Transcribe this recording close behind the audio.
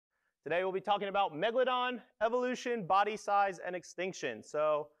Today we'll be talking about Megalodon, evolution, body size, and extinction.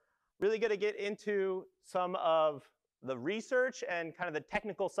 So really going to get into some of the research and kind of the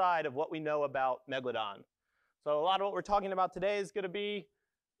technical side of what we know about Megalodon. So a lot of what we're talking about today is going to be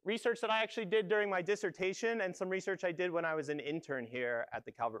research that I actually did during my dissertation and some research I did when I was an intern here at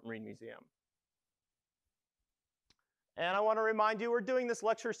the Calvert Marine Museum. And I want to remind you, we're doing this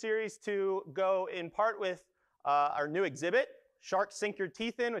lecture series to go in part with our new exhibit, Shark Sink Your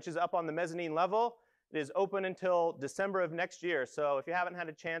Teeth In, which is up on the mezzanine level. It is open until December of next year. So if you haven't had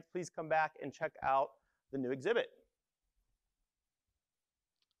a chance, please come back and check out the new exhibit.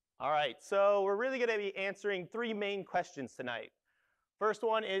 All right, so we're really going to be answering three main questions tonight. First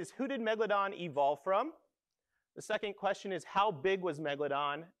one is, who did Megalodon evolve from? The second question is, how big was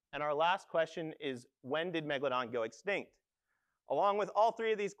Megalodon? And our last question is, when did Megalodon go extinct? Along with all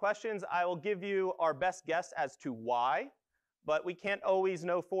three of these questions, I will give you our best guess as to why, but we can't always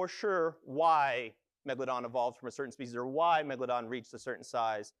know for sure why Megalodon evolved from a certain species or why Megalodon reached a certain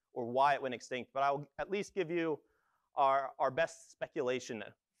size or why it went extinct, but I'll at least give you our best speculation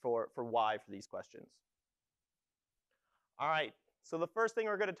for why for these questions. All right, so the first thing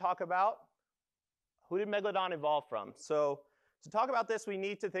we're going to talk about, who did Megalodon evolve from? So to talk about this, we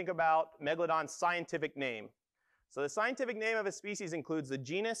need to think about Megalodon's scientific name. So the scientific name of a species includes the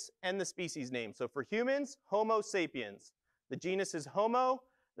genus and the species name. So for humans, Homo sapiens. The genus is Homo,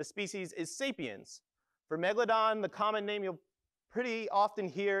 the species is Sapiens. For Megalodon, the common name you'll pretty often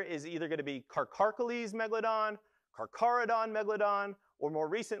hear is either going to be Carcarcles Megalodon, Carcharodon Megalodon, or more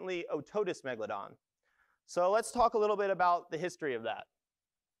recently, Otodus Megalodon. So let's talk a little bit about the history of that.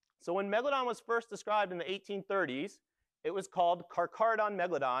 So when Megalodon was first described in the 1830s, it was called Carcharodon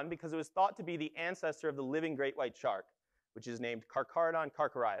Megalodon because it was thought to be the ancestor of the living great white shark, which is named Carcharodon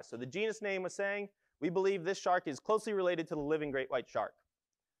carcharias. So the genus name was saying, we believe this shark is closely related to the living great white shark.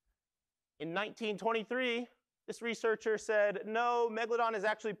 In 1923, this researcher said, no, Megalodon is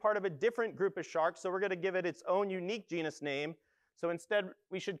actually part of a different group of sharks, so we're going to give it its own unique genus name. So instead,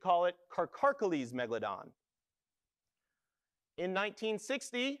 we should call it Carcarcles Megalodon. In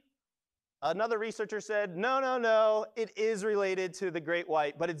 1960, another researcher said, no, it is related to the great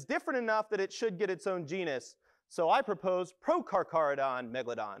white, but it's different enough that it should get its own genus. So I propose Procarcharodon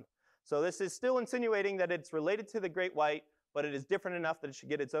Megalodon. So this is still insinuating that it's related to the great white, but it is different enough that it should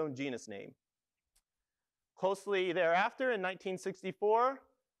get its own genus name. Closely thereafter, in 1964,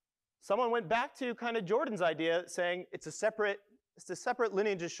 someone went back to kind of Jordan's idea, saying it's a separate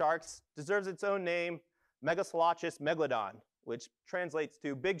lineage of sharks, deserves its own name, Megasolachus Megalodon, which translates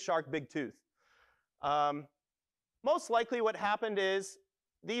to big shark, big tooth. Most likely what happened is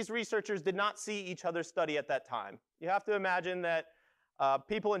these researchers did not see each other's study at that time. You have to imagine that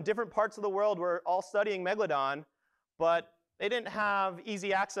people in different parts of the world were all studying Megalodon, but they didn't have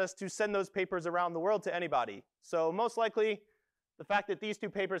easy access to send those papers around the world to anybody. So most likely, the fact that these two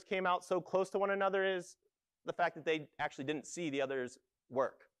papers came out so close to one another is the fact that they actually didn't see the other's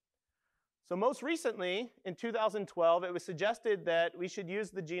work. So most recently, in 2012, it was suggested that we should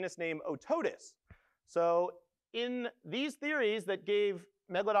use the genus name Otodus. So in these theories that gave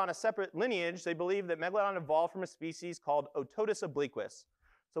Megalodon a separate lineage, they believe that Megalodon evolved from a species called Otodus obliquus.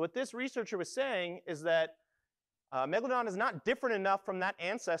 So what this researcher was saying is that Megalodon is not different enough from that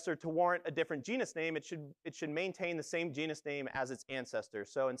ancestor to warrant a different genus name. It should maintain the same genus name as its ancestor.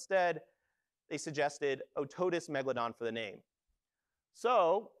 So instead, they suggested Otodus Megalodon for the name.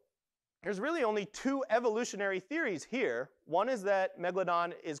 So there's really only two evolutionary theories here. One is that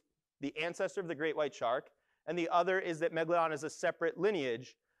Megalodon is the ancestor of the great white shark, and the other is that Megalodon is a separate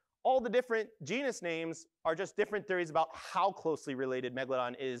lineage. All the different genus names are just different theories about how closely related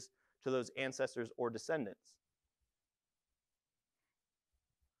Megalodon is to those ancestors or descendants.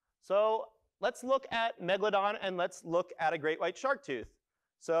 So let's look at Megalodon and let's look at a great white shark tooth.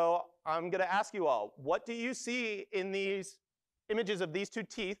 So I'm going to ask you all, what do you see in these images of these two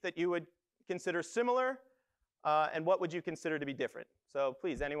teeth that you would consider similar, and what would you consider to be different? So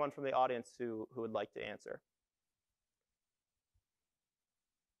please, anyone from the audience who would like to answer.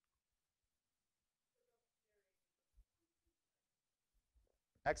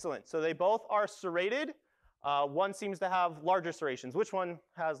 Excellent. So they both are serrated. One seems to have larger serrations. Which one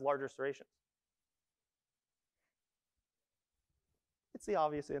has larger serrations? It's the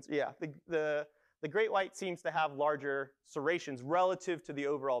obvious answer. Yeah, the great white seems to have larger serrations relative to the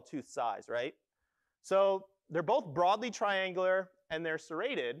overall tooth size, right? So they're both broadly triangular and they're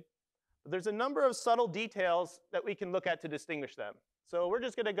serrated, but there's a number of subtle details that we can look at to distinguish them. So we're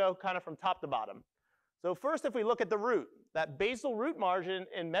just going to go kind of from top to bottom. So first, if we look at the root, that basal root margin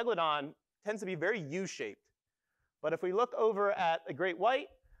in Megalodon tends to be very U-shaped. But if we look over at the great white,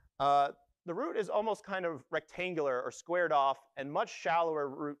 the root is almost kind of rectangular or squared off and much shallower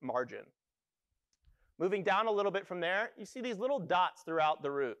root margin. Moving down a little bit from there, you see these little dots throughout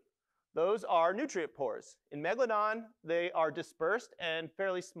the root. Those are nutrient pores. In Megalodon, they are dispersed and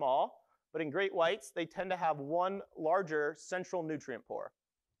fairly small, but in great whites, they tend to have one larger central nutrient pore.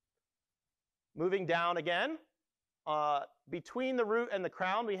 Moving down again, between the root and the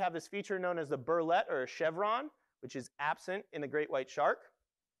crown, we have this feature known as the burlette or a chevron, which is absent in the great white shark.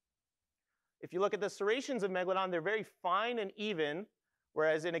 If you look at the serrations of Megalodon, they're very fine and even,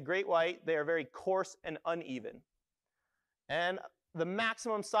 whereas in a great white, they are very coarse and uneven. And the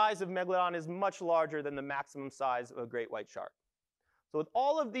maximum size of Megalodon is much larger than the maximum size of a great white shark. So with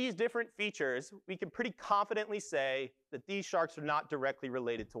all of these different features, we can pretty confidently say that these sharks are not directly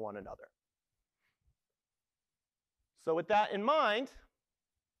related to one another. So with that in mind,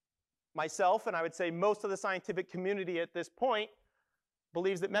 myself, and I would say most of the scientific community at this point,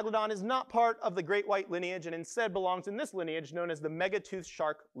 believes that Megalodon is not part of the great white lineage and instead belongs in this lineage known as the megatooth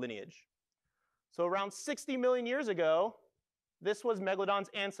shark lineage. So around 60 million years ago, this was Megalodon's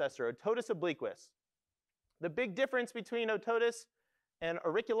ancestor, Otodus obliquus. The big difference between Otodus and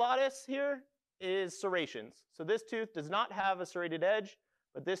Auriculatus here is serrations. So this tooth does not have a serrated edge,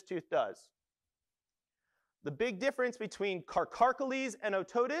 but this tooth does. The big difference between Carcarcales and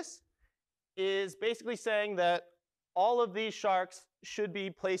Otodus is basically saying that all of these sharks should be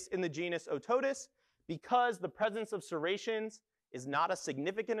placed in the genus Otodus because the presence of serrations is not a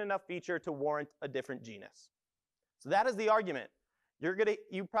significant enough feature to warrant a different genus. So that is the argument.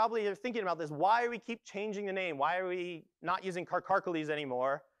 You probably are thinking about this. Why do we keep changing the name? Why are we not using Carcarcales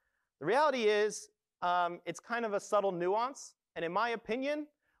anymore? The reality is it's kind of a subtle nuance. And in my opinion,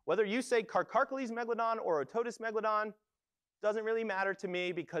 whether you say Carcarcales Megalodon or Otodus Megalodon doesn't really matter to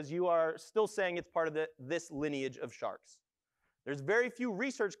me because you are still saying it's part of this lineage of sharks. There's very few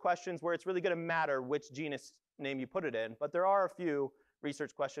research questions where it's really going to matter which genus name you put it in, but there are a few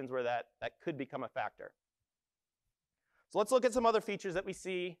research questions where that could become a factor. So let's look at some other features that we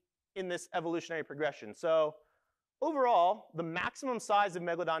see in this evolutionary progression. So overall, the maximum size of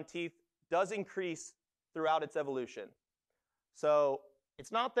Megalodon teeth does increase throughout its evolution. So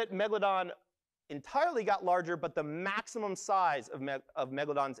it's not that Megalodon entirely got larger, but the maximum size of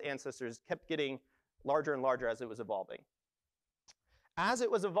Megalodon's ancestors kept getting larger and larger as it was evolving. As it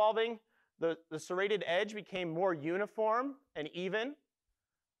was evolving, the serrated edge became more uniform and even.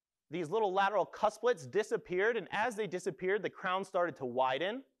 These little lateral cusplets disappeared, and as they disappeared, the crown started to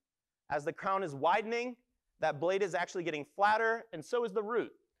widen. As the crown is widening, that blade is actually getting flatter, and so is the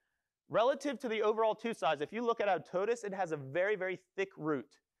root. Relative to the overall tooth size, if you look at Otodus, it has a very, very thick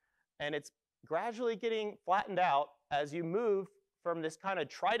root, and it's gradually getting flattened out as you move from this kind of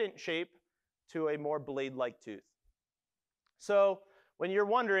trident shape to a more blade-like tooth. So when you're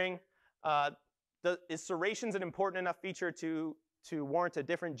wondering, is serrations an important enough feature to warrant a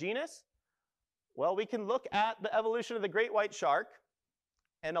different genus? Well, we can look at the evolution of the great white shark,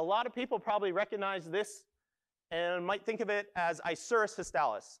 and a lot of people probably recognize this and might think of it as Isurus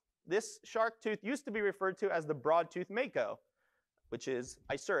histalis. This shark tooth used to be referred to as the broad-toothed mako, which is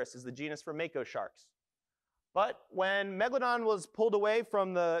Isurus, is the genus for mako sharks. But when Megalodon was pulled away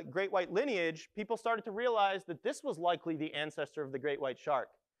from the great white lineage, people started to realize that this was likely the ancestor of the great white shark.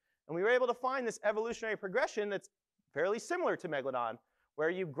 And we were able to find this evolutionary progression that's fairly similar to Megalodon, where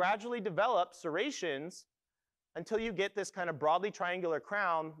you gradually develop serrations until you get this kind of broadly triangular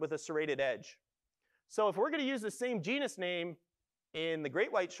crown with a serrated edge. So if we're going to use the same genus name in the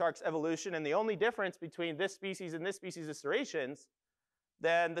great white shark's evolution, and the only difference between this species and this species is serrations,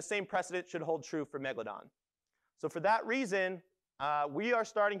 then the same precedent should hold true for Megalodon. So for that reason, we are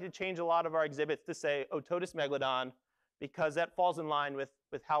starting to change a lot of our exhibits to say Otodus Megalodon, because that falls in line with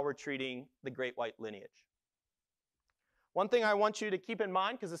how we're treating the great white lineage. One thing I want you to keep in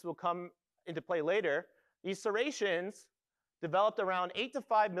mind, because this will come into play later, these serrations developed around 8 to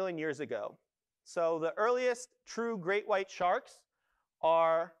 5 million years ago. So the earliest true great white sharks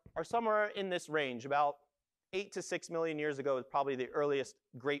are somewhere in this range. About 8 to 6 million years ago is probably the earliest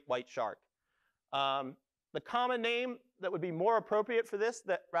great white shark. The common name that would be more appropriate for this,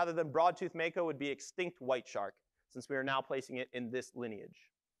 rather than broad-toothed mako, would be extinct white shark, since we are now placing it in this lineage.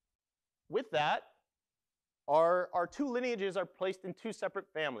 With that, our two lineages are placed in two separate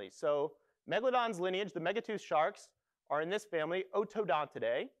families. So Megalodon's lineage, the megatooth sharks, are in this family,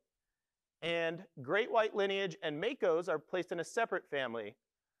 Otodontidae, and great white lineage and makos are placed in a separate family,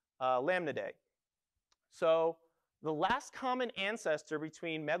 Lamnidae. So the last common ancestor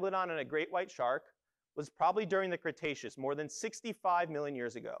between Megalodon and a great white shark was probably during the Cretaceous, more than 65 million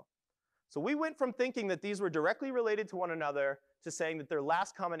years ago. So we went from thinking that these were directly related to one another to saying that their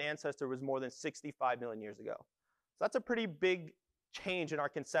last common ancestor was more than 65 million years ago. So that's a pretty big change in our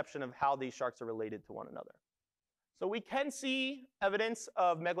conception of how these sharks are related to one another. So we can see evidence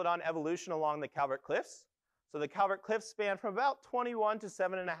of Megalodon evolution along the Calvert Cliffs. So the Calvert Cliffs span from about 21 to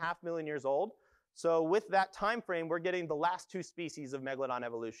 7.5 million years old. So with that time frame, we're getting the last two species of Megalodon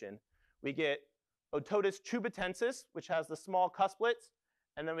evolution. We get Otodus chubatensis, which has the small cusplets,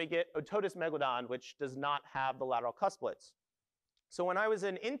 and then we get Otodus megalodon, which does not have the lateral cusplets. So when I was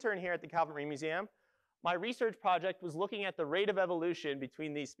an intern here at the Calvert Marine Museum, my research project was looking at the rate of evolution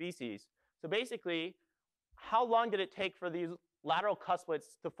between these species. So basically, how long did it take for these lateral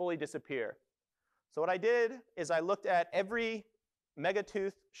cusplets to fully disappear? So what I did is I looked at every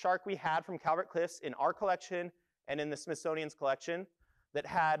megatooth shark we had from Calvert Cliffs in our collection and in the Smithsonian's collection that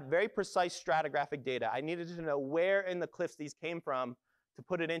had very precise stratigraphic data. I needed to know where in the cliffs these came from to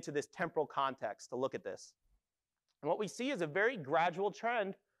put it into this temporal context to look at this. And what we see is a very gradual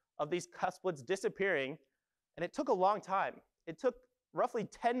trend of these cusplets disappearing, and it took a long time. It took roughly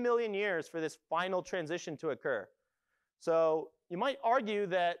 10 million years for this final transition to occur. So you might argue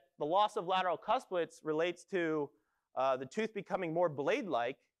that the loss of lateral cusplets relates to the tooth becoming more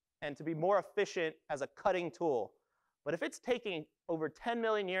blade-like and to be more efficient as a cutting tool. But if it's taking over 10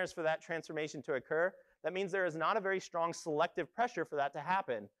 million years for that transformation to occur, that means there is not a very strong selective pressure for that to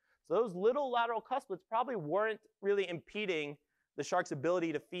happen. So those little lateral cusplets probably weren't really impeding the shark's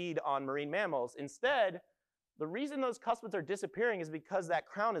ability to feed on marine mammals. Instead, the reason those cusplets are disappearing is because that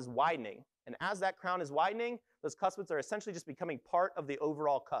crown is widening. And as that crown is widening, those cusplets are essentially just becoming part of the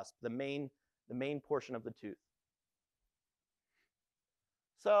overall cusp, the main portion of the tooth.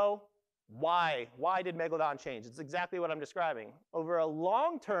 So why did Megalodon change? It's exactly what I'm describing. Over a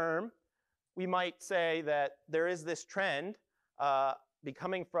long term, we might say that there is this trend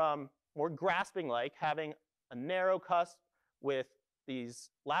becoming from more grasping-like, having a narrow cusp with these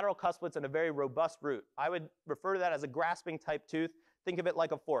lateral cusplets and a very robust root. I would refer to that as a grasping type tooth. Think of it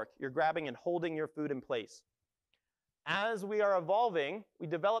like a fork. You're grabbing and holding your food in place. As we are evolving, we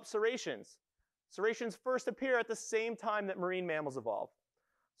develop serrations. Serrations first appear at the same time that marine mammals evolve.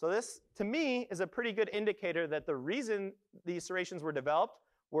 So this, to me, is a pretty good indicator that the reason these serrations were developed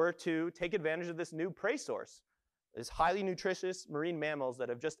were to take advantage of this new prey source, these highly nutritious marine mammals that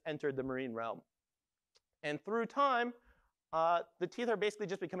have just entered the marine realm. And through time, the teeth are basically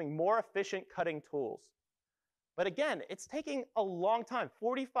just becoming more efficient cutting tools. But again, it's taking a long time,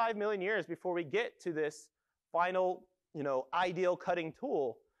 45 million years before we get to this final, ideal cutting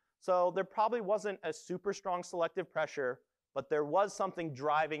tool. So there probably wasn't a super strong selective pressure, but there was something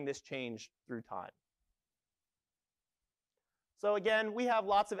driving this change through time. So again, we have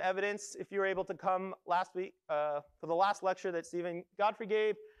lots of evidence. If you were able to come last week for the last lecture that Stephen Godfrey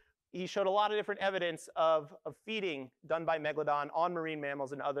gave, he showed a lot of different evidence of feeding done by Megalodon on marine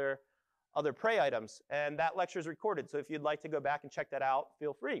mammals and other prey items. And that lecture is recorded. So if you'd like to go back and check that out,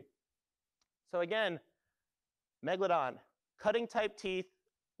 feel free. So again, Megalodon, cutting type teeth,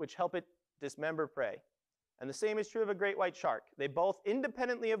 which help it dismember prey. And the same is true of a great white shark. They both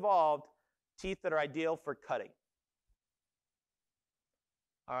independently evolved teeth that are ideal for cutting.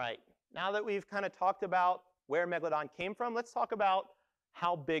 All right, now that we've kind of talked about where Megalodon came from, let's talk about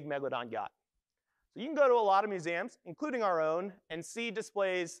how big Megalodon got. So you can go to a lot of museums, including our own, and see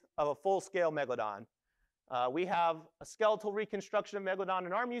displays of a full-scale Megalodon. We have a skeletal reconstruction of Megalodon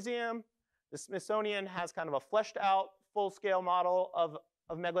in our museum. The Smithsonian has kind of a fleshed-out, full-scale model of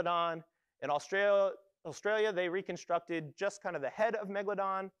Megalodon. In Australia, they reconstructed just kind of the head of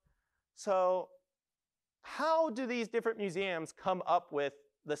Megalodon. So how do these different museums come up with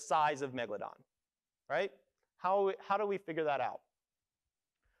the size of Megalodon, right? How do we figure that out?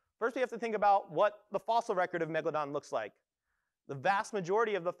 First, we have to think about what the fossil record of Megalodon looks like. The vast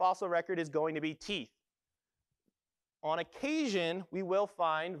majority of the fossil record is going to be teeth. On occasion, we will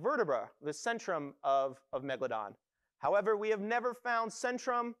find vertebra, the centrum of Megalodon. However, we have never found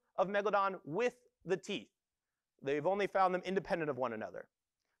centrum of Megalodon with the teeth. They've only found them independent of one another.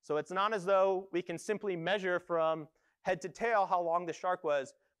 So it's not as though we can simply measure from head to tail how long the shark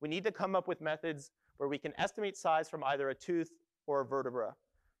was. We need to come up with methods where we can estimate size from either a tooth or a vertebra.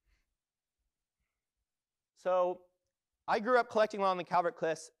 So I grew up collecting along the Calvert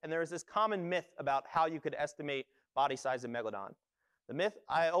Cliffs, and there was this common myth about how you could estimate body size of Megalodon. The myth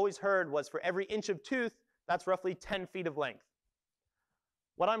I always heard was for every inch of tooth, that's roughly 10 feet of length.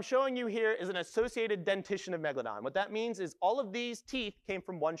 What I'm showing you here is an associated dentition of Megalodon. What that means is all of these teeth came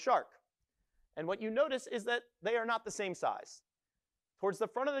from one shark. And what you notice is that they are not the same size. Towards the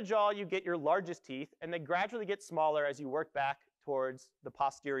front of the jaw, you get your largest teeth, and they gradually get smaller as you work back towards the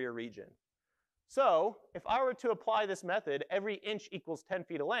posterior region. So if I were to apply this method, every inch equals 10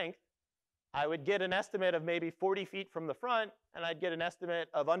 feet of length, I would get an estimate of maybe 40 feet from the front, and I'd get an estimate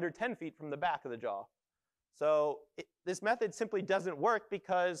of under 10 feet from the back of the jaw. So this method simply doesn't work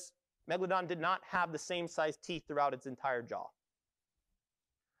because Megalodon did not have the same size teeth throughout its entire jaw.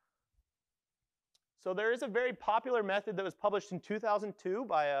 So there is a very popular method that was published in 2002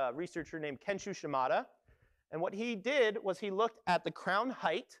 by a researcher named Kenshu Shimada. And what he did was he looked at the crown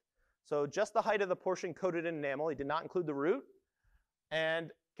height, so just the height of the portion coated in enamel. He did not include the root,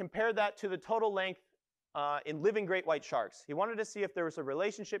 and compared that to the total length in living great white sharks. He wanted to see if there was a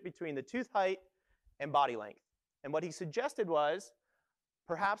relationship between the tooth height and body length. And what he suggested was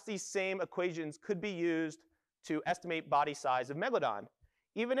perhaps these same equations could be used to estimate body size of Megalodon.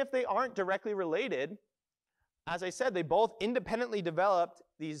 Even if they aren't directly related, as I said, they both independently developed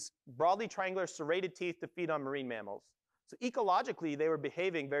these broadly triangular serrated teeth to feed on marine mammals. So ecologically, they were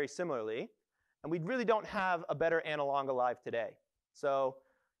behaving very similarly, and we really don't have a better analog alive today. So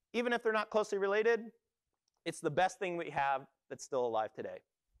even if they're not closely related, it's the best thing we have that's still alive today.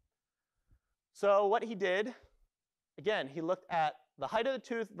 So what he did, again, he looked at the height of the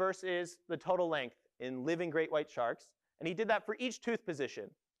tooth versus the total length in living great white sharks, and he did that for each tooth position.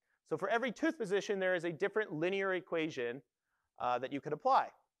 So for every tooth position, there is a different linear equation that you could apply.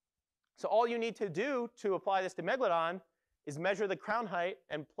 So all you need to do to apply this to Megalodon is measure the crown height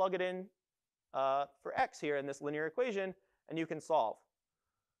and plug it in for x here in this linear equation, and you can solve.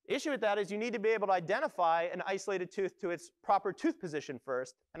 The issue with that is you need to be able to identify an isolated tooth to its proper tooth position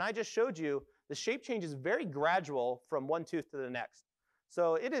first, and I just showed you the shape change is very gradual from one tooth to the next.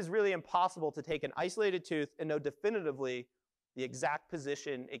 So it is really impossible to take an isolated tooth and know definitively the exact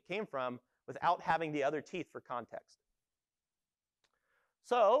position it came from without having the other teeth for context.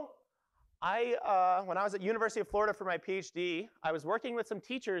 So when I was at University of Florida for my PhD, I was working with some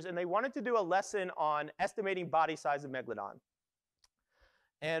teachers, and they wanted to do a lesson on estimating body size of Megalodon.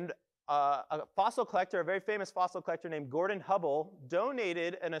 And a fossil collector, a very famous fossil collector named Gordon Hubble,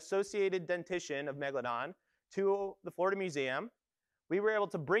 donated an associated dentition of Megalodon to the Florida Museum. We were able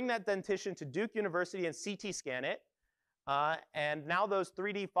to bring that dentition to Duke University and CT scan it. And now those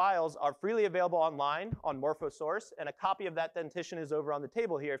 3D files are freely available online on Morphosource, and a copy of that dentition is over on the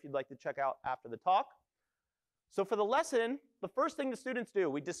table here if you'd like to check out after the talk. So for the lesson, the first thing the students do,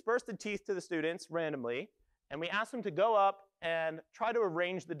 we disperse the teeth to the students randomly, and we ask them to go up and try to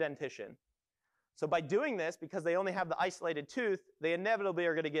arrange the dentition. So by doing this, because they only have the isolated tooth, they inevitably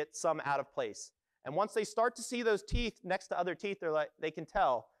are going to get some out of place. And once they start to see those teeth next to other teeth, they can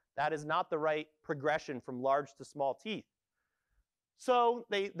tell that is not the right progression from large to small teeth. So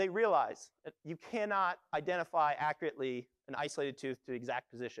they realize that you cannot identify accurately an isolated tooth to the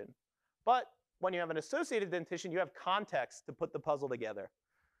exact position. But when you have an associated dentition, you have context to put the puzzle together.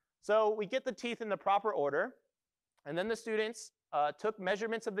 So we get the teeth in the proper order, and then the students took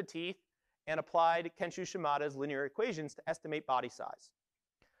measurements of the teeth and applied Kenshu Shimada's linear equations to estimate body size.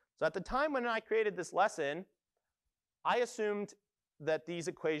 So at the time when I created this lesson, I assumed that these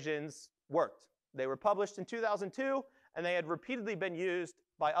equations worked. They were published in 2002, and they had repeatedly been used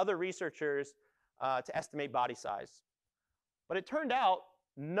by other researchers to estimate body size. But it turned out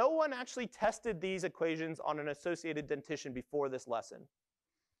no one actually tested these equations on an associated dentition before this lesson.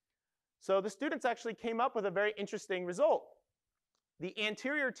 So the students actually came up with a very interesting result. The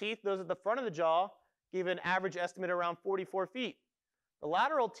anterior teeth, those at the front of the jaw, gave an average estimate around 44 feet. The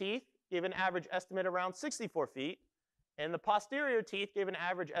lateral teeth gave an average estimate around 64 feet, and the posterior teeth gave an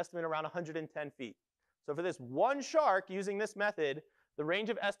average estimate around 110 feet. So for this one shark, using this method, the range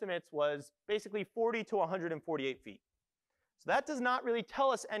of estimates was basically 40 to 148 feet. So that does not really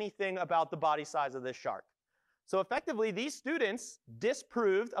tell us anything about the body size of this shark. So effectively, these students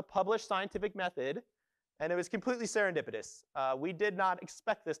disproved a published scientific method, and it was completely serendipitous. We did not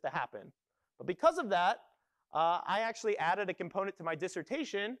expect this to happen. But because of that, I actually added a component to my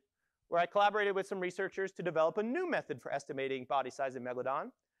dissertation where I collaborated with some researchers to develop a new method for estimating body size in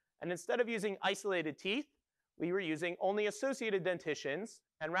Megalodon. And instead of using isolated teeth, we were using only associated dentitions.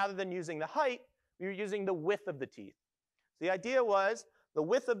 And rather than using the height, we were using the width of the teeth. So the idea was the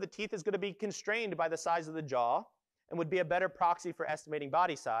width of the teeth is going to be constrained by the size of the jaw and would be a better proxy for estimating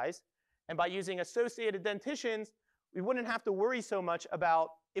body size. And by using associated dentitions, we wouldn't have to worry so much about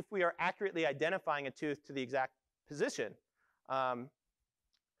if we are accurately identifying a tooth to the exact position.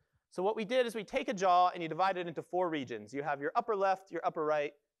 So what we did is we take a jaw and you divide it into 4 regions. You have your upper left, your upper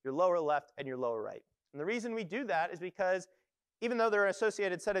right, your lower left, and your lower right. And the reason we do that is because even though they're an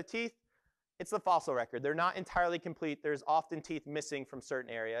associated set of teeth, it's the fossil record. They're not entirely complete. There's often teeth missing from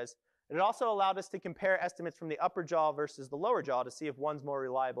certain areas. And it also allowed us to compare estimates from the upper jaw versus the lower jaw to see if one's more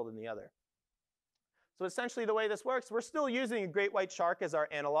reliable than the other. So essentially the way this works, we're still using a great white shark as our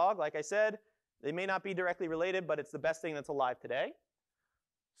analog. Like I said, they may not be directly related, but it's the best thing that's alive today.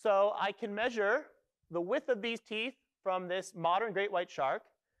 So I can measure the width of these teeth from this modern great white shark.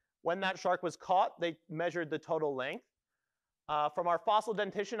 When that shark was caught, they measured the total length. From our fossil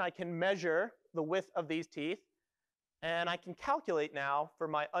dentition, I can measure the width of these teeth, and I can calculate now for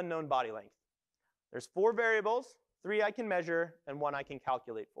my unknown body length. There's 4 variables, 3 I can measure, and 1 I can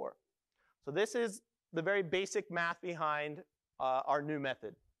calculate for. So this is the very basic math behind our new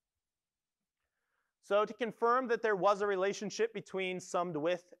method. So to confirm that there was a relationship between summed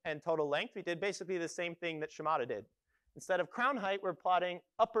width and total length, we did basically the same thing that Shimada did. Instead of crown height, we're plotting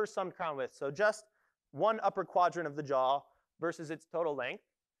upper summed crown width, so just one upper quadrant of the jaw versus its total length.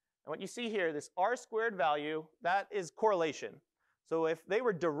 And what you see here, this r squared value, that is correlation. So if they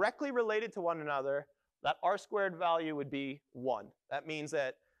were directly related to one another, that r squared value would be 1. That means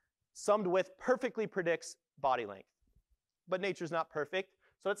that summed width perfectly predicts body length. But nature's not perfect,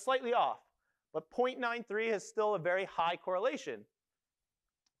 so it's slightly off. But 0.93 is still a very high correlation.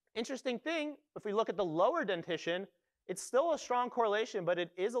 Interesting thing, if we look at the lower dentition, it's still a strong correlation, but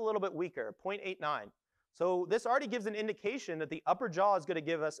it is a little bit weaker, 0.89. So this already gives an indication that the upper jaw is going to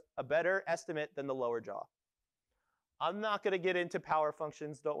give us a better estimate than the lower jaw. I'm not going to get into power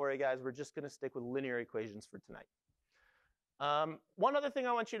functions. Don't worry, guys. We're just going to stick with linear equations for tonight. One other thing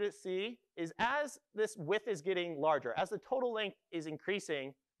I want you to see is as this width is getting larger, as the total length is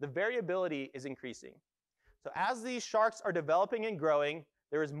increasing, the variability is increasing. So as these sharks are developing and growing,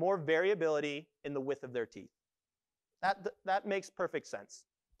 there is more variability in the width of their teeth. That makes perfect sense.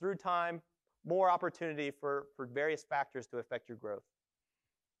 Through time, more opportunity for various factors to affect your growth.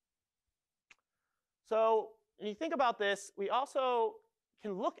 So when you think about this, we also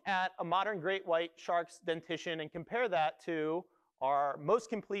can look at a modern great white shark's dentition and compare that to our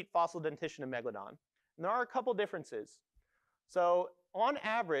most complete fossil dentition of Megalodon. And there are a couple differences. So on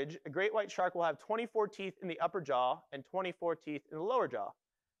average, a great white shark will have 24 teeth in the upper jaw and 24 teeth in the lower jaw.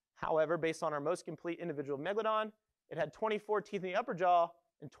 However, based on our most complete individual Megalodon, it had 24 teeth in the upper jaw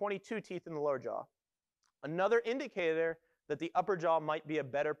and 22 teeth in the lower jaw. Another indicator that the upper jaw might be a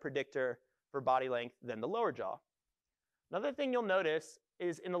better predictor for body length than the lower jaw. Another thing you'll notice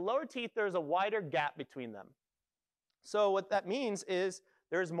is in the lower teeth, there's a wider gap between them. So what that means is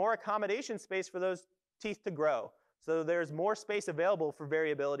there's more accommodation space for those teeth to grow. So there's more space available for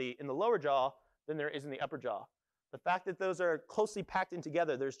variability in the lower jaw than there is in the upper jaw. The fact that those are closely packed in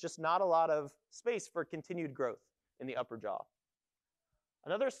together, there's just not a lot of space for continued growth in the upper jaw.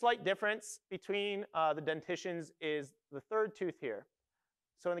 Another slight difference between the dentitions is the third tooth here.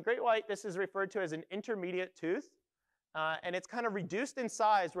 So in the great white, this is referred to as an intermediate tooth, and it's kind of reduced in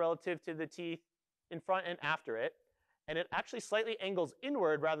size relative to the teeth in front and after it, and it actually slightly angles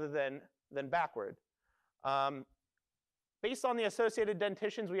inward rather than backward. Based on the associated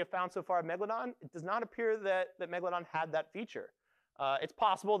dentitions we have found so far of Megalodon, it does not appear that Megalodon had that feature. It's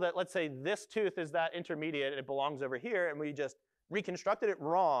possible that, let's say, this tooth is that intermediate and it belongs over here, and we just reconstructed it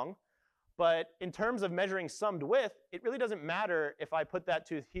wrong. But in terms of measuring summed width, it really doesn't matter if I put that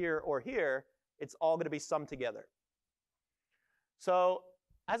tooth here or here. It's all going to be summed together. So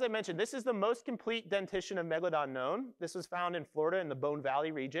as I mentioned, this is the most complete dentition of Megalodon known. This was found in Florida in the Bone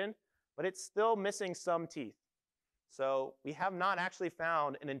Valley region, but it's still missing some teeth. So we have not actually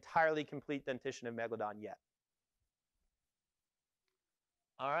found an entirely complete dentition of Megalodon yet.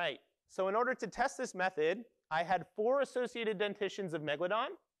 All right, so in order to test this method, I had 4 associated dentitions of Megalodon,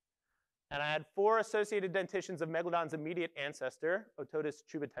 and I had 4 associated dentitions of Megalodon's immediate ancestor, Otodus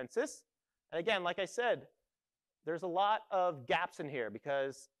chubatensis. And again, like I said, there's a lot of gaps in here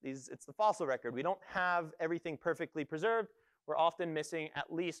because it's the fossil record. We don't have everything perfectly preserved. We're often missing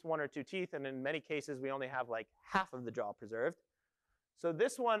at least 1 or 2 teeth, and in many cases, we only have like half of the jaw preserved. So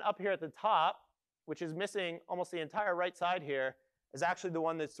this one up here at the top, which is missing almost the entire right side here, is actually the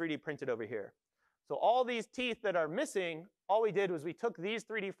one that's 3D printed over here. So all these teeth that are missing, all we did was we took these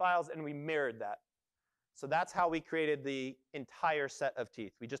 3D files and we mirrored that. So that's how we created the entire set of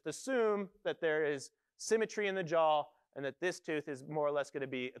teeth. We just assume that there is symmetry in the jaw and that this tooth is more or less going to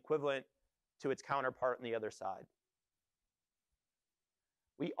be equivalent to its counterpart on the other side.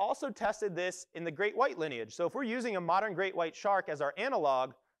 We also tested this in the great white lineage. So if we're using a modern great white shark as our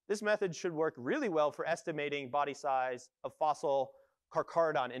analog, this method should work really well for estimating body size of fossil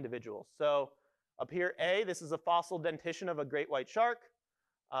Carcharodon individuals. So up here, A, this is a fossil dentition of a great white shark.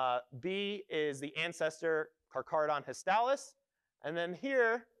 B is the ancestor Carcharodon histalis. And then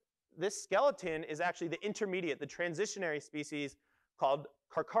here, this skeleton is actually the intermediate, the transitionary species called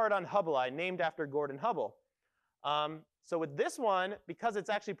Carcharodon hubbeli, named after Gordon Hubble. So with this one, because it's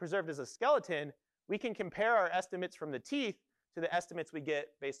actually preserved as a skeleton, we can compare our estimates from the teeth to the estimates we get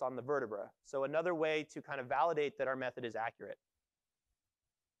based on the vertebra. So another way to kind of validate that our method is accurate.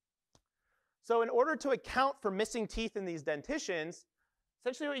 So in order to account for missing teeth in these dentitions,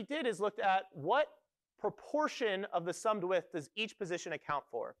 essentially what we did is looked at what proportion of the summed width does each position account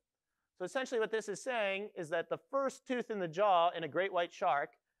for. So essentially what this is saying is that the first tooth in the jaw in a great white shark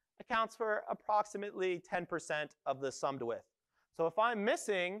accounts for approximately 10% of the summed width. So if I'm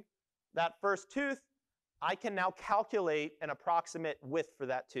missing that first tooth, I can now calculate an approximate width for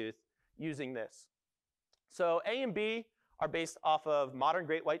that tooth using this. So A and B are based off of modern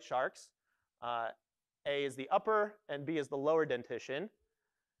great white sharks. A is the upper and B is the lower dentition.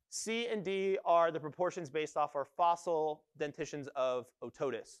 C and D are the proportions based off our fossil dentitions of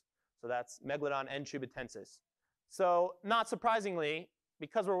Otodus. So that's Megalodon and Chubatensis. So not surprisingly,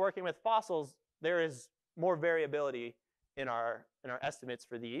 because we're working with fossils, there is more variability in our estimates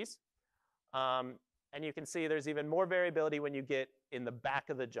for these. And you can see there's even more variability when you get in the back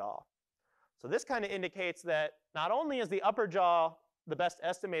of the jaw. So this kind of indicates that not only is the upper jaw the best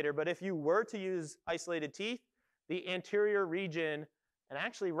estimator, but if you were to use isolated teeth, the anterior region, and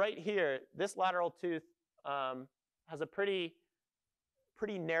actually right here, this lateral tooth has a pretty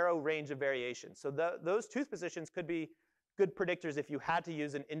narrow range of variation. So those tooth positions could be good predictors if you had to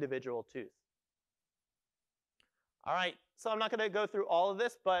use an individual tooth. All right, so I'm not going to go through all of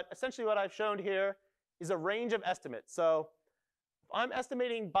this, but essentially what I've shown here is a range of estimates. So if I'm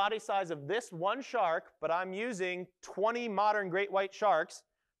estimating body size of this one shark, but I'm using 20 modern great white sharks,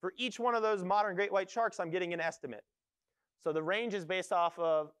 for each one of those modern great white sharks, I'm getting an estimate. So the range is based off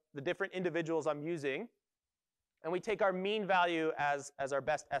of the different individuals I'm using, and we take our mean value as our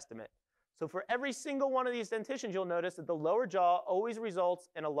best estimate. So for every single one of these dentitions, you'll notice that the lower jaw always results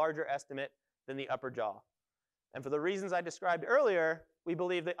in a larger estimate than the upper jaw. And for the reasons I described earlier, we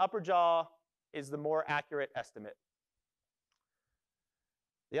believe the upper jaw is the more accurate estimate.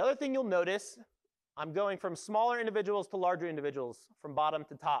 The other thing you'll notice, I'm going from smaller individuals to larger individuals, from bottom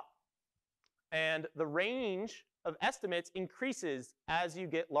to top. And the range of estimates increases as you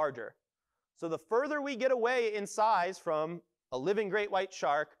get larger. So the further we get away in size from a living great white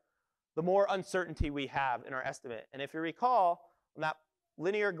shark, the more uncertainty we have in our estimate. And if you recall, on that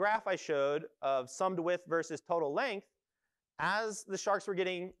linear graph I showed of summed width versus total length, as the sharks were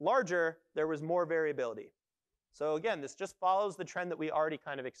getting larger, there was more variability. So again, this just follows the trend that we already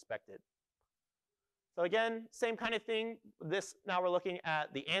kind of expected. So again, same kind of thing. Now we're looking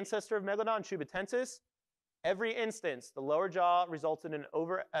at the ancestor of Megalodon, Chubatensis. Every instance, the lower jaw results in an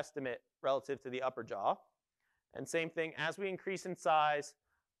overestimate relative to the upper jaw. And same thing, as we increase in size,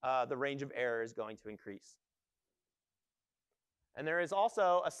 the range of error is going to increase. And there is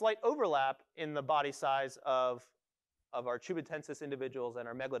also a slight overlap in the body size of our Chubatensis individuals and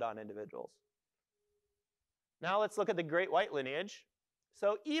our Megalodon individuals. Now let's look at the great white lineage.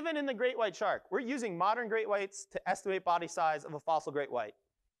 So even in the great white shark, we're using modern great whites to estimate body size of a fossil great white.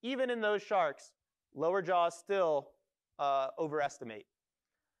 Even in those sharks, lower jaws still overestimate.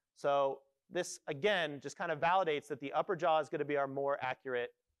 So this, again, just kind of validates that the upper jaw is going to be our more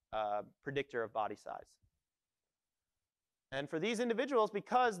accurate predictor of body size. And for these individuals,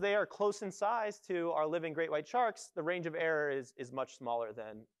 because they are close in size to our living great white sharks, the range of error is much smaller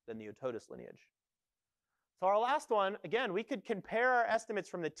than the Otodus lineage. So our last one, again, we could compare our estimates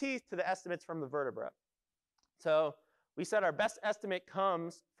from the teeth to the estimates from the vertebra. So we said our best estimate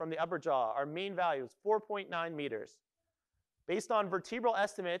comes from the upper jaw. Our mean value is 4.9 meters. Based on vertebral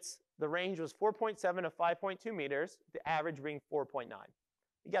estimates, the range was 4.7 to 5.2 meters, the average being 4.9.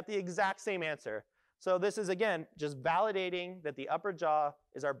 We got the exact same answer. So this is, again, just validating that the upper jaw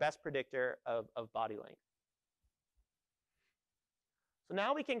is our best predictor of body length. So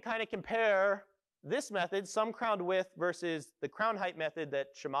now we can kind of compare this method, sum crowned width, versus the crown height method that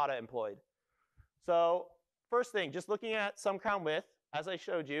Shimada employed. So first thing, just looking at sum crowned width, as I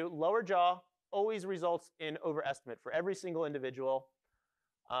showed you, lower jaw always results in overestimate for every single individual.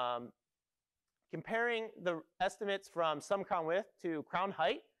 Comparing the estimates from sum crown width to crown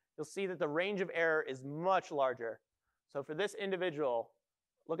height, you'll see that the range of error is much larger. So for this individual,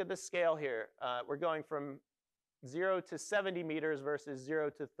 look at this scale here. We're going from 0 to 70 meters versus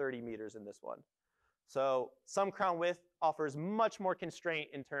 0 to 30 meters in this one. So sum crown width offers much more constraint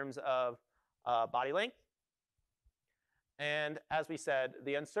in terms of body length. And as we said,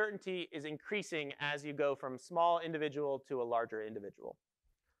 the uncertainty is increasing as you go from small individual to a larger individual.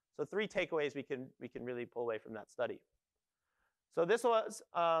 So 3 takeaways we can really pull away from that study. So this was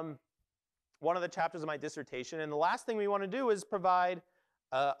one of the chapters of my dissertation. And the last thing we want to do is provide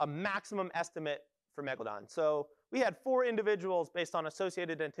a maximum estimate for Megalodon. So we had 4 individuals based on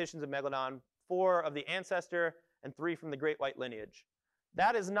associated dentitions of Megalodon, 4 of the ancestor and 3 from the great white lineage.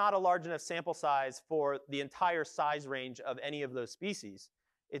 That is not a large enough sample size for the entire size range of any of those species.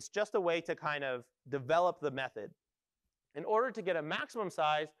 It's just a way to kind of develop the method. In order to get a maximum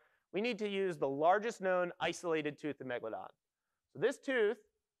size, we need to use the largest known isolated tooth of Megalodon. So this tooth,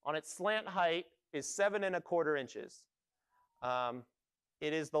 on its slant height, is 7¼ inches.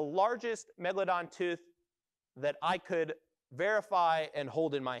 It is the largest Megalodon tooth that I could verify and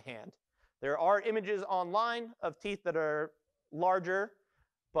hold in my hand. There are images online of teeth that are larger,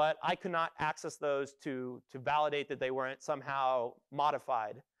 but I could not access those to validate that they weren't somehow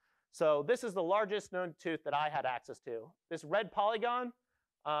modified. So this is the largest known tooth that I had access to. This red polygon,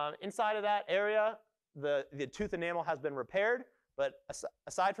 inside of that area, the tooth enamel has been repaired, but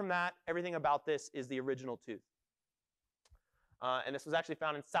aside from that, everything about this is the original tooth. And this was actually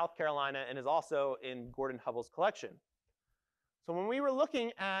found in South Carolina and is also in Gordon Hubbell's collection. So when we were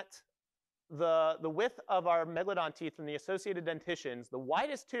looking at the width of our Megalodon teeth from the associated dentitions, the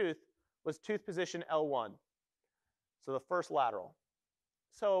widest tooth was tooth position L1, so the first lateral.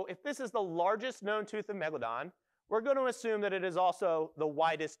 So if this is the largest known tooth of Megalodon, we're going to assume that it is also the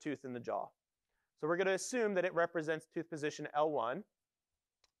widest tooth in the jaw. So we're going to assume that it represents tooth position L1,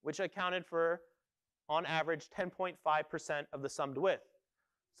 which accounted for, on average, 10.5% of the summed width.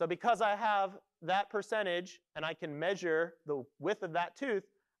 So because I have that percentage and I can measure the width of that tooth,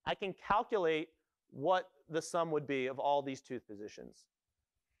 I can calculate what the sum would be of all these tooth positions.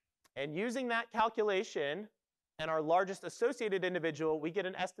 And using that calculation and our largest associated individual, we get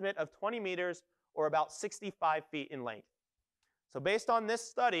an estimate of 20 meters or about 65 feet in length. So based on this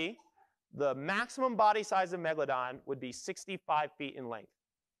study, the maximum body size of Megalodon would be 65 feet in length.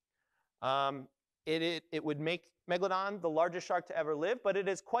 It would make Megalodon the largest shark to ever live, but it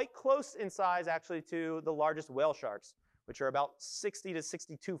is quite close in size actually to the largest whale sharks, which are about 60 to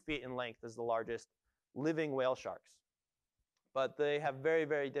 62 feet in length as the largest living whale sharks. But they have very,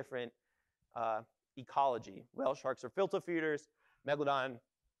 very different ecology. Whale sharks are filter feeders. Megalodon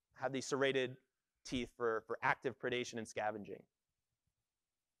have these serrated teeth for active predation and scavenging.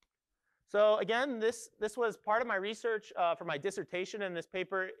 So again, this was part of my research for my dissertation, and this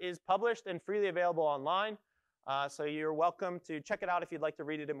paper is published and freely available online. So you're welcome to check it out if you'd like to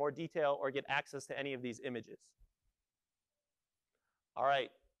read it in more detail or get access to any of these images. All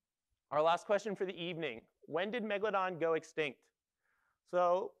right, our last question for the evening. When did Megalodon go extinct?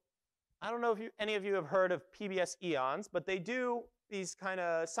 So I don't know if any of you have heard of PBS Eons, but they do these kind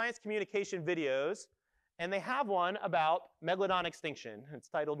of science communication videos, and they have one about Megalodon extinction. It's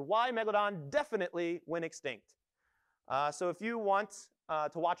titled, Why Megalodon Definitely Went Extinct. So if you want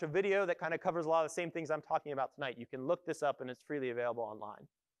to watch a video that kind of covers a lot of the same things I'm talking about tonight, you can look this up, and it's freely available online.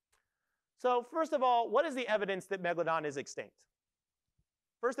 So first of all, what is the evidence that Megalodon is extinct?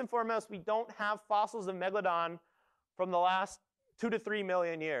 First and foremost, we don't have fossils of Megalodon from the last 2 to 3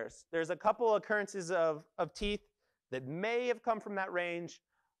 million years. There's a couple occurrences of teeth that may have come from that range,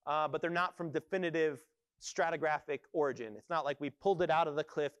 but they're not from definitive stratigraphic origin. It's not like we pulled it out of the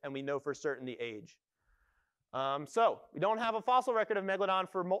cliff and we know for certain the age. So we don't have a fossil record of Megalodon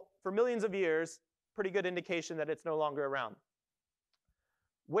for millions of years. Pretty good indication that it's no longer around.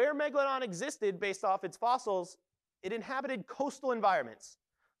 Where Megalodon existed based off its fossils, it inhabited coastal environments.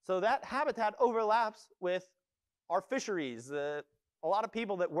 So that habitat overlaps with our fisheries, a lot of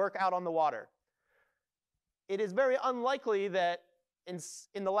people that work out on the water. It is very unlikely that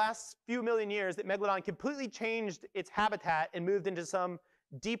in the last few million years that Megalodon completely changed its habitat and moved into some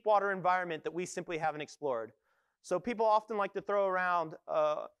deep water environment that we simply haven't explored. So people often like to throw around,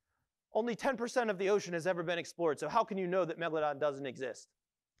 only 10% of the ocean has ever been explored, so how can you know that Megalodon doesn't exist?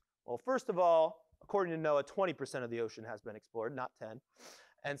 Well, first of all, according to NOAA, 20% of the ocean has been explored, not 10.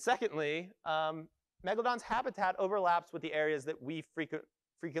 And secondly, Megalodon's habitat overlaps with the areas that we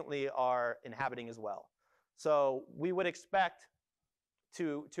frequently are inhabiting as well. So we would expect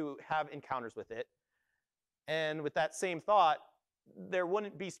to have encounters with it. And with that same thought, there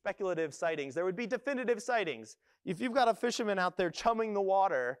wouldn't be speculative sightings. There would be definitive sightings. If you've got a fisherman out there chumming the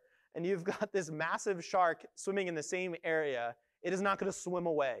water and you've got this massive shark swimming in the same area, it is not going to swim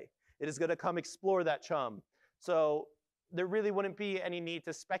away. It is going to come explore that chum. So there really wouldn't be any need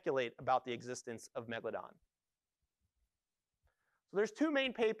to speculate about the existence of Megalodon. So there's 2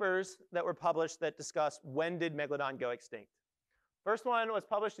 main papers that were published that discuss when did Megalodon go extinct. First one was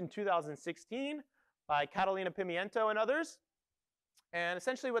published in 2016 by Catalina Pimiento and others. And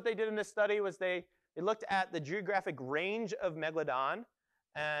essentially what they did in this study was they looked at the geographic range of Megalodon,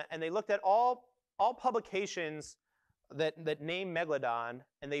 and they looked at all publications that name Megalodon,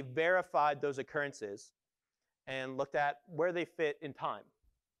 and they verified those occurrences and looked at where they fit in time.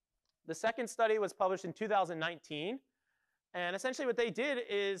 The second study was published in 2019. And essentially what they did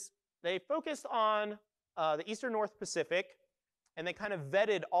is they focused on the eastern North Pacific, and they kind of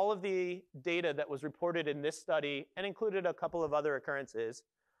vetted all of the data that was reported in this study and included a couple of other occurrences.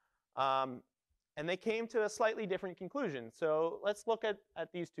 And they came to a slightly different conclusion. So let's look at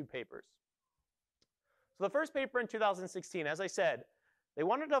these two papers. So the first paper in 2016, as I said, they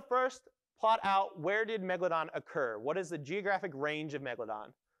wanted to first plot out where did Megalodon occur? What is the geographic range of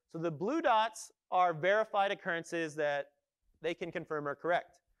Megalodon? So the blue dots are verified occurrences that they can confirm are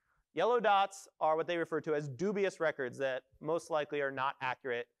correct. Yellow dots are what they refer to as dubious records that most likely are not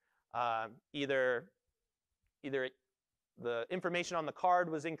accurate. Either the information on the card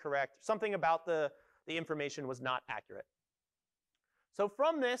was incorrect, something about the information was not accurate. So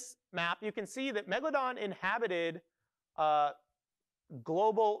from this map, you can see that Megalodon inhabited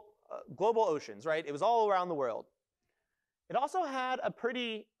global oceans, right? It was all around the world. It also had a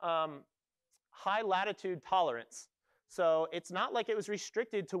pretty high latitude tolerance. So it's not like it was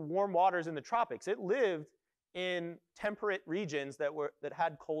restricted to warm waters in the tropics. It lived in temperate regions that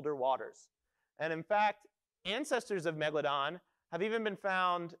had colder waters. And in fact, ancestors of Megalodon have even been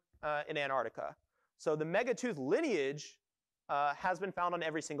found in Antarctica. So the megatooth lineage has been found on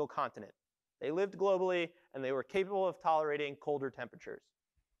every single continent. They lived globally, and they were capable of tolerating colder temperatures.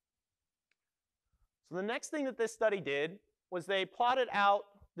 So the next thing that this study did was they plotted out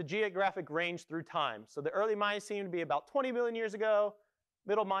the geographic range through time. So the early Miocene would be about 20 million years ago,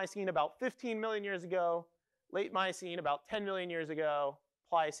 middle Miocene about 15 million years ago, late Miocene about 10 million years ago,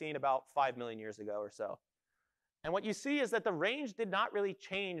 Pliocene about 5 million years ago or so. And what you see is that the range did not really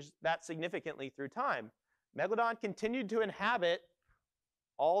change that significantly through time. Megalodon continued to inhabit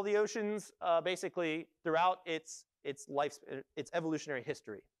all the oceans basically throughout its evolutionary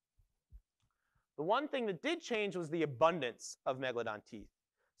history. The one thing that did change was the abundance of Megalodon teeth.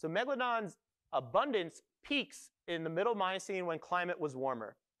 So Megalodon's abundance peaks in the middle Miocene when climate was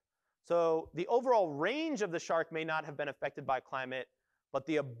warmer. So the overall range of the shark may not have been affected by climate, but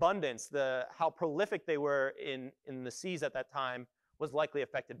the abundance, how prolific they were in the seas at that time, was likely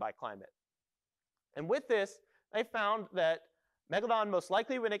affected by climate. And with this, they found that Megalodon most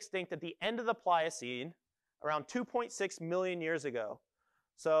likely went extinct at the end of the Pliocene, around 2.6 million years ago.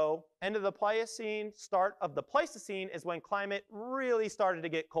 So end of the Pliocene, start of the Pleistocene is when climate really started to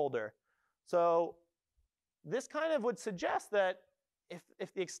get colder. So this kind of would suggest that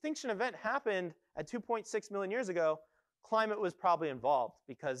if the extinction event happened at 2.6 million years ago, climate was probably involved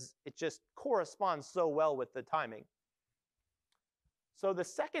because it just corresponds so well with the timing. So the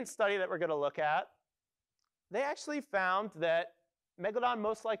second study that we're going to look at, they actually found that Megalodon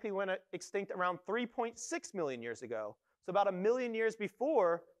most likely went extinct around 3.6 million years ago. So about 1 million years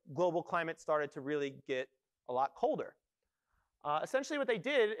before global climate started to really get a lot colder. Essentially what they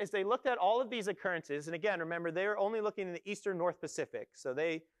did is they looked at all of these occurrences. And again, remember, they were only looking in the eastern North Pacific. So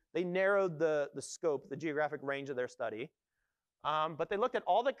they narrowed the scope, the geographic range of their study. But they looked at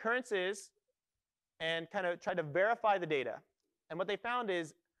all the occurrences and kind of tried to verify the data. And what they found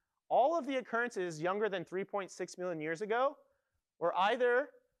is all of the occurrences younger than 3.6 million years ago were either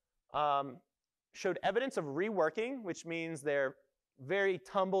showed evidence of reworking, which means they're very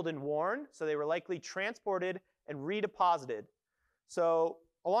tumbled and worn, so they were likely transported and redeposited. So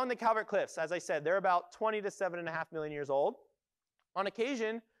along the Calvert Cliffs, as I said, they're about 20 to 7.5 million years old. On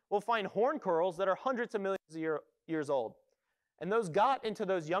occasion, we'll find horn corals that are hundreds of millions of years old. And those got into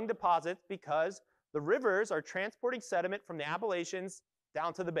those young deposits because the rivers are transporting sediment from the Appalachians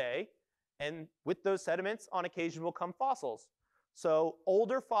down to the bay, and with those sediments, on occasion, will come fossils. So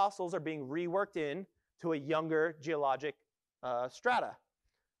older fossils are being reworked in to a younger geologic strata.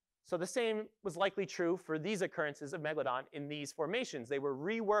 So the same was likely true for these occurrences of Megalodon in these formations. They were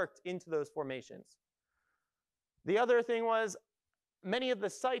reworked into those formations. The other thing was many of the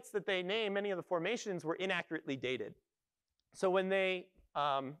sites that they named, many of the formations were inaccurately dated. So when they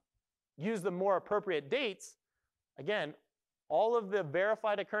used the more appropriate dates, again, all of the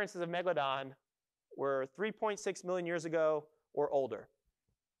verified occurrences of Megalodon were 3.6 million years ago or older.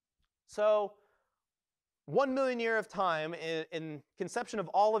 So 1 million year of time in conception of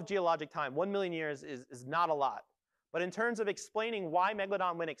all of geologic time, 1 million years is not a lot. But in terms of explaining why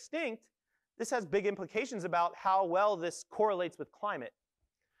Megalodon went extinct, this has big implications about how well this correlates with climate.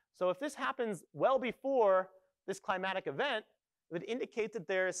 So if this happens well before this climatic event, it would indicate that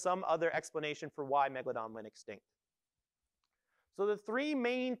there is some other explanation for why Megalodon went extinct. So the three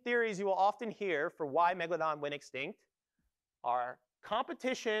main theories you will often hear for why Megalodon went extinct are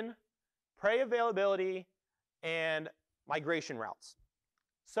competition, prey availability, and migration routes.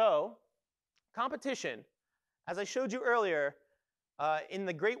 So competition, as I showed you earlier, In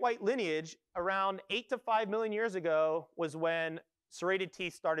the great white lineage, around 8 to 5 million years ago was when serrated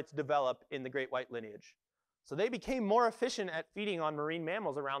teeth started to develop in the great white lineage. So they became more efficient at feeding on marine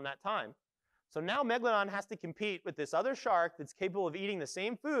mammals around that time. So now Megalodon has to compete with this other shark that's capable of eating the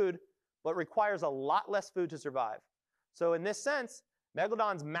same food, but requires a lot less food to survive. So in this sense,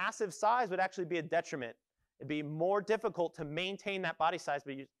 Megalodon's massive size would actually be a detriment. It'd be more difficult to maintain that body size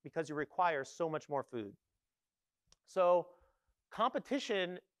because you require so much more food. So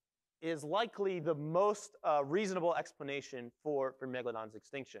competition is likely the most reasonable explanation for Megalodon's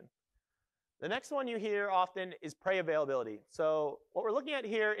extinction. The next one you hear often is prey availability. So what we're looking at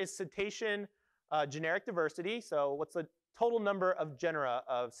here is cetacean generic diversity. So what's the total number of genera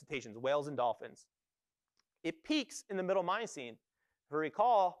of cetaceans, whales and dolphins? It peaks in the middle Miocene. If you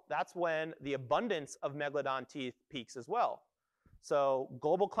recall, that's when the abundance of Megalodon teeth peaks as well. So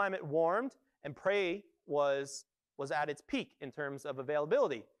global climate warmed and prey was at its peak in terms of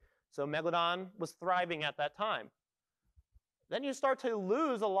availability. So Megalodon was thriving at that time. Then you start to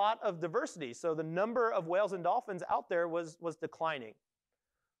lose a lot of diversity. So the number of whales and dolphins out there was declining.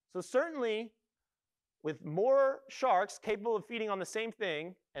 So certainly, with more sharks capable of feeding on the same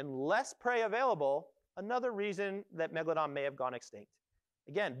thing and less prey available, another reason that Megalodon may have gone extinct.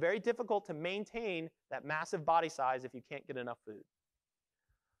 Again, very difficult to maintain that massive body size if you can't get enough food.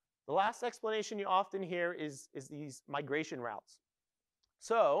 The last explanation you often hear is these migration routes.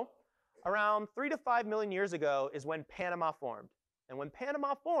 So around 3 to 5 million years ago is when Panama formed. And when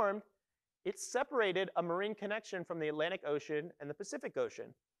Panama formed, it separated a marine connection from the Atlantic Ocean and the Pacific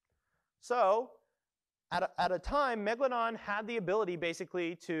Ocean. So at a time, Megalodon had the ability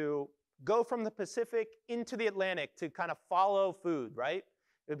basically to go from the Pacific into the Atlantic to kind of follow food, right?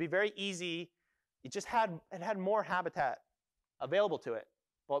 It would be very easy. It had more habitat available to it.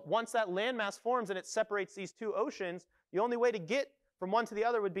 But once that landmass forms and it separates these two oceans, the only way to get from one to the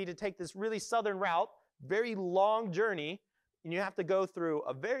other would be to take this really southern route, very long journey, and you have to go through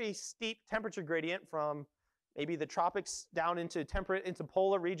a very steep temperature gradient from maybe the tropics down into temperate, into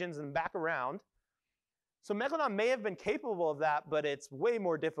polar regions and back around. So Megalodon may have been capable of that, but it's way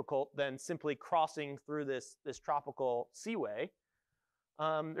more difficult than simply crossing through this tropical seaway.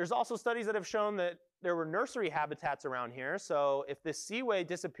 There's also studies that have shown that there were nursery habitats around here. So if this seaway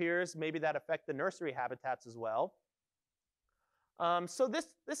disappears, maybe that affects the nursery habitats as well. So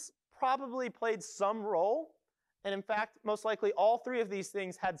this probably played some role. And in fact, most likely all three of these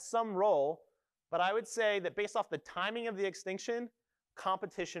things had some role. But I would say that based off the timing of the extinction,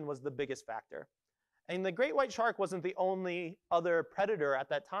 competition was the biggest factor. And the great white shark wasn't the only other predator at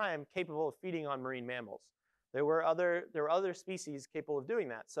that time capable of feeding on marine mammals. There were other species capable of doing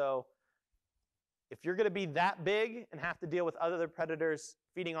that. So if you're going to be that big and have to deal with other predators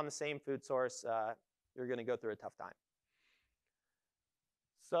feeding on the same food source, you're going to go through a tough time.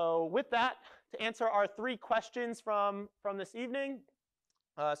 So with that, to answer our 3 questions from this evening,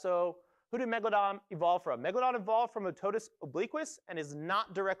 so who did Megalodon evolve from? Megalodon evolved from Otodus obliquus and is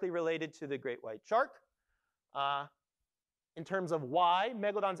not directly related to the great white shark. In terms of why,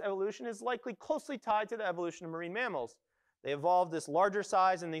 Megalodon's evolution is likely closely tied to the evolution of marine mammals. They evolved this larger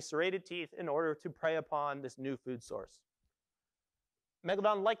size and these serrated teeth in order to prey upon this new food source.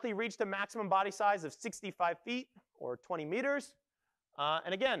 Megalodon likely reached a maximum body size of 65 feet or 20 meters.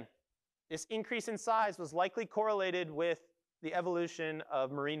 And again, this increase in size was likely correlated with the evolution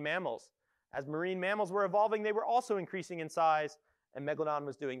of marine mammals. As marine mammals were evolving, they were also increasing in size, and Megalodon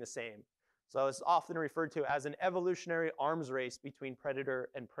was doing the same. So it's often referred to as an evolutionary arms race between predator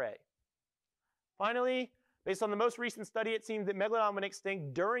and prey. Finally, based on the most recent study, it seems that Megalodon went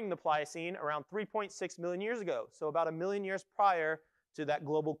extinct during the Pliocene around 3.6 million years ago, so about 1 million years prior to that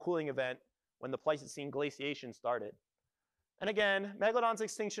global cooling event when the Pleistocene glaciation started. And again, Megalodon's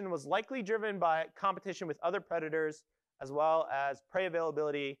extinction was likely driven by competition with other predators, as well as prey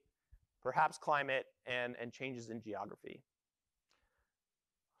availability, perhaps climate, and changes in geography.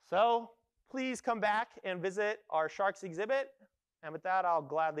 So please come back and visit our sharks exhibit. And with that, I'll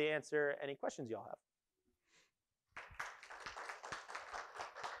gladly answer any questions you all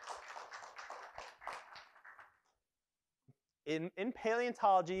have. In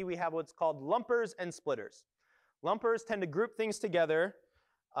paleontology, we have what's called lumpers and splitters. Lumpers tend to group things together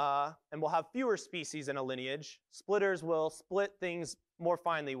and will have fewer species in a lineage. Splitters will split things more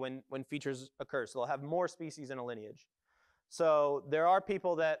finely when features occur, so they'll have more species in a lineage. So there are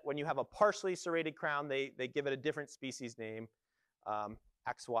people that when you have a partially serrated crown, they give it a different species name,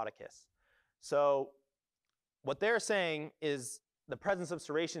 Axoticus. So what they're saying is the presence of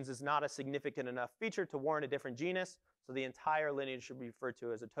serrations is not a significant enough feature to warrant a different genus, so the entire lineage should be referred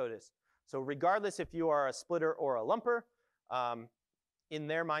to as Otodus. So regardless if you are a splitter or a lumper, in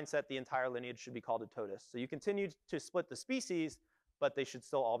their mindset, the entire lineage should be called Otodus. So you continue to split the species, but they should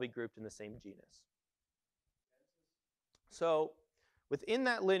still all be grouped in the same genus. So within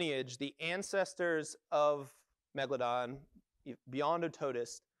that lineage, the ancestors of Megalodon, beyond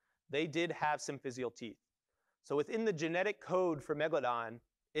Otodus, they did have symphysial teeth. So within the genetic code for Megalodon,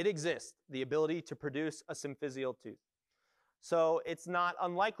 it exists, the ability to produce a symphysial tooth. So it's not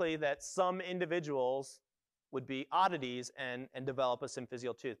unlikely that some individuals would be oddities and develop a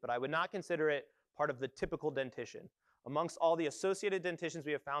symphysial tooth, but I would not consider it part of the typical dentition. Amongst all the associated dentitions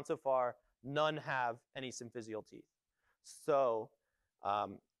we have found so far, none have any symphysial teeth. So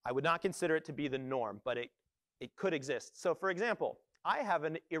I would not consider it to be the norm, but it could exist. So for example, I have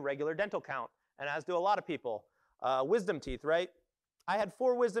an irregular dental count, and as do a lot of people. Wisdom teeth, right? I had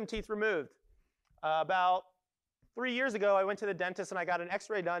 4 wisdom teeth removed. About 3 years ago, I went to the dentist and I got an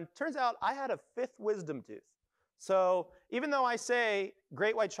x-ray done. Turns out I had a 5th wisdom tooth. So even though I say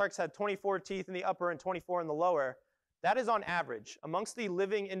great white sharks had 24 teeth in the upper and 24 in the lower, that is on average. Amongst the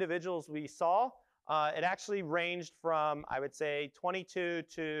living individuals we saw, it actually ranged from, I would say, 22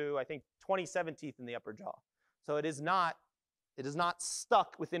 to, I think, 27 teeth in the upper jaw. So it is not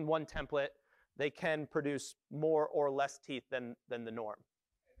stuck within one template. They can produce more or less teeth than the norm.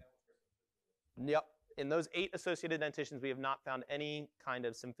 Yep. In those 8 associated dentitions, we have not found any kind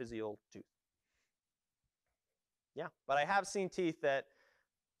of symphysial tooth. Yeah, but I have seen teeth that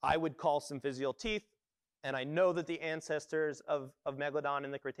I would call symphysial teeth, and I know that the ancestors of Megalodon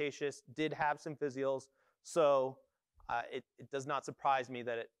in the Cretaceous did have symphysials, so it does not surprise me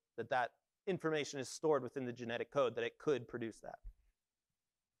that that information is stored within the genetic code, that it could produce that.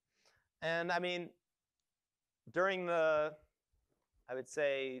 And I mean, during the, I would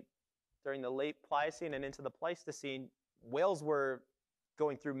say, during the late Pliocene and into the Pleistocene, whales were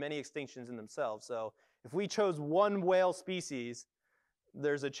going through many extinctions in themselves. So if we chose one whale species,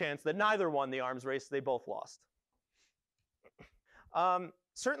 there's a chance that neither won the arms race, they both lost.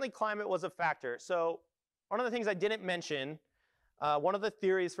 Certainly climate was a factor. So one of the things I didn't mention, one of the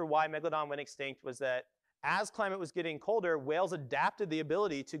theories for why Megalodon went extinct was that as climate was getting colder, whales adapted the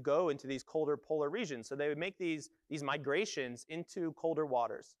ability to go into these colder polar regions. So they would make these migrations into colder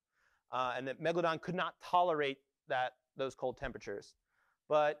waters. And that Megalodon could not tolerate those cold temperatures.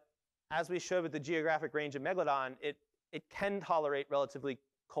 But as we showed with the geographic range of Megalodon, it can tolerate relatively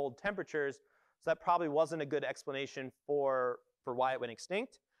cold temperatures. So that probably wasn't a good explanation for why it went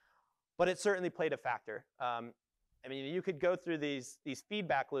extinct. But it certainly played a factor. I mean, you could go through these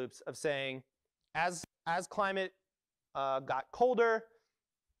feedback loops of saying, as climate got colder,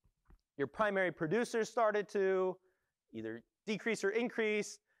 your primary producers started to either decrease or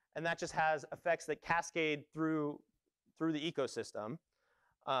increase, and that just has effects that cascade through the ecosystem.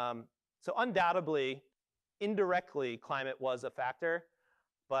 So undoubtedly, indirectly, climate was a factor,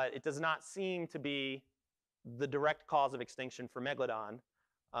 but it does not seem to be the direct cause of extinction for Megalodon.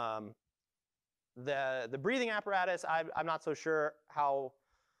 The breathing apparatus, I'm not so sure how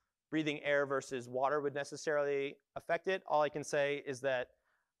breathing air versus water would necessarily affect it. All I can say is that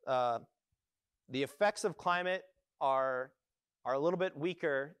the effects of climate are a little bit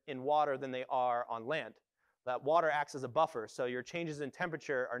weaker in water than they are on land. That water acts as a buffer, so your changes in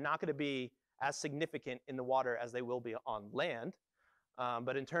temperature are not going to be as significant in the water as they will be on land.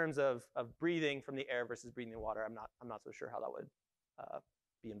 But in terms of breathing from the air versus breathing the water, I'm not so sure how that would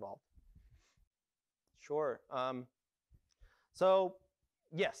be involved. Sure. So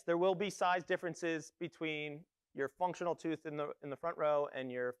yes, there will be size differences between your functional tooth in the front row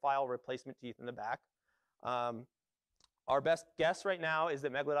and your file replacement teeth in the back. Our best guess right now is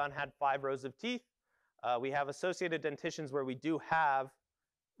that Megalodon had 5 rows of teeth. We have associated dentitions where we do have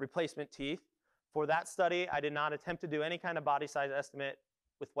replacement teeth. For that study, I did not attempt to do any kind of body size estimate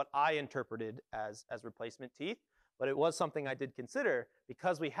with what I interpreted as replacement teeth, but it was something I did consider.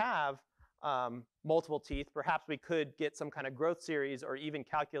 Because we have multiple teeth, perhaps we could get some kind of growth series or even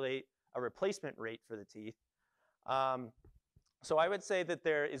calculate a replacement rate for the teeth. So I would say that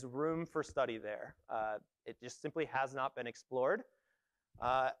there is room for study there. It just simply has not been explored.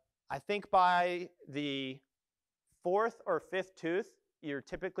 I think by the 4th or 5th tooth, you're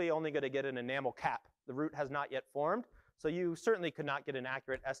typically only going to get an enamel cap. The root has not yet formed, so you certainly could not get an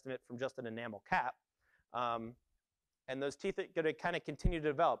accurate estimate from just an enamel cap. And those teeth are going to kind of continue to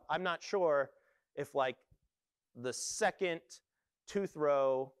develop. I'm not sure if like the 2nd tooth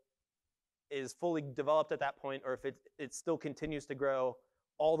row is fully developed at that point, or if it still continues to grow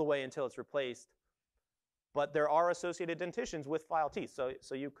all the way until it's replaced. But there are associated dentitions with file teeth,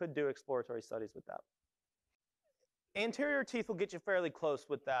 so you could do exploratory studies with that. Anterior teeth will get you fairly close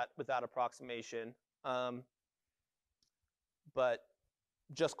with that approximation. But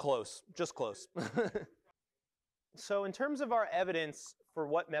Just close, just close. So in terms of our evidence for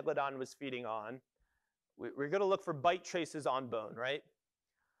what Megalodon was feeding on, we're going to look for bite traces on bone, right?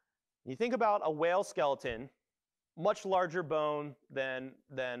 You think about a whale skeleton, much larger bone than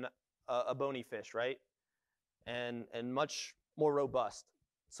a bony fish, right? And much more robust.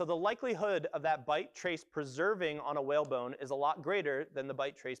 So the likelihood of that bite trace preserving on a whale bone is a lot greater than the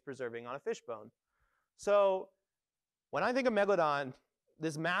bite trace preserving on a fish bone. So when I think of Megalodon,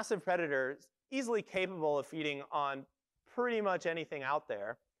 this massive predator is easily capable of feeding on pretty much anything out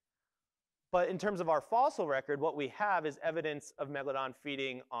there. But in terms of our fossil record, what we have is evidence of Megalodon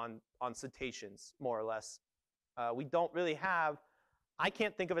feeding on cetaceans, more or less. We don't really have, I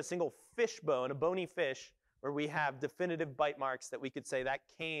can't think of a single fish bone, a bony fish, where we have definitive bite marks that we could say that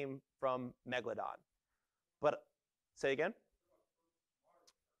came from Megalodon. But, say again?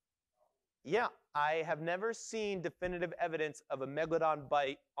 Yeah, I have never seen definitive evidence of a Megalodon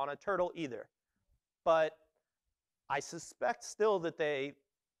bite on a turtle either. But I suspect still that they,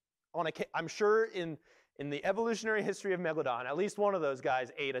 I'm sure in the evolutionary history of Megalodon, at least one of those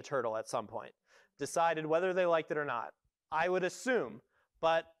guys ate a turtle at some point, decided whether they liked it or not. I would assume,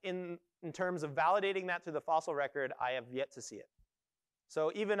 but in terms of validating that through the fossil record, I have yet to see it.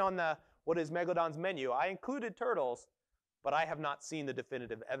 So even on the what is Megalodon's menu, I included turtles, but I have not seen the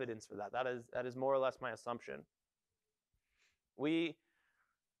definitive evidence for that. That is more or less my assumption. We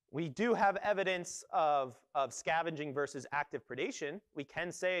do have evidence of scavenging versus active predation. We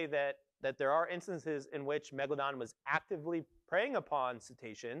can say that there are instances in which Megalodon was actively preying upon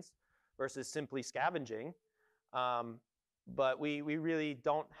cetaceans versus simply scavenging. But we really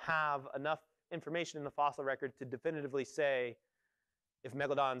don't have enough information in the fossil record to definitively say if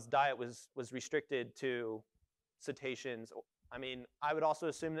Megalodon's diet was restricted to cetaceans. I mean, I would also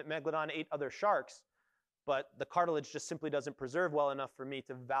assume that Megalodon ate other sharks, but the cartilage just simply doesn't preserve well enough for me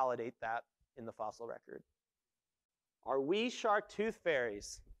to validate that in the fossil record. Are we shark tooth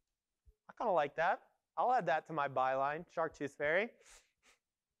fairies? I kind of like that. I'll add that to my byline, shark tooth fairy.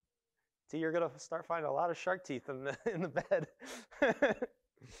 See, you're going to start finding a lot of shark teeth in the bed.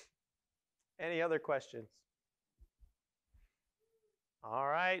 Any other questions? All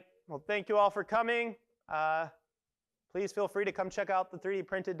right. Well, thank you all for coming. Please feel free to come check out the 3D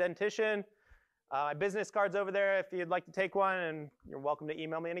printed dentition. My business card's over there if you'd like to take one, and you're welcome to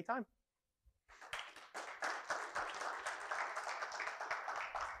email me anytime.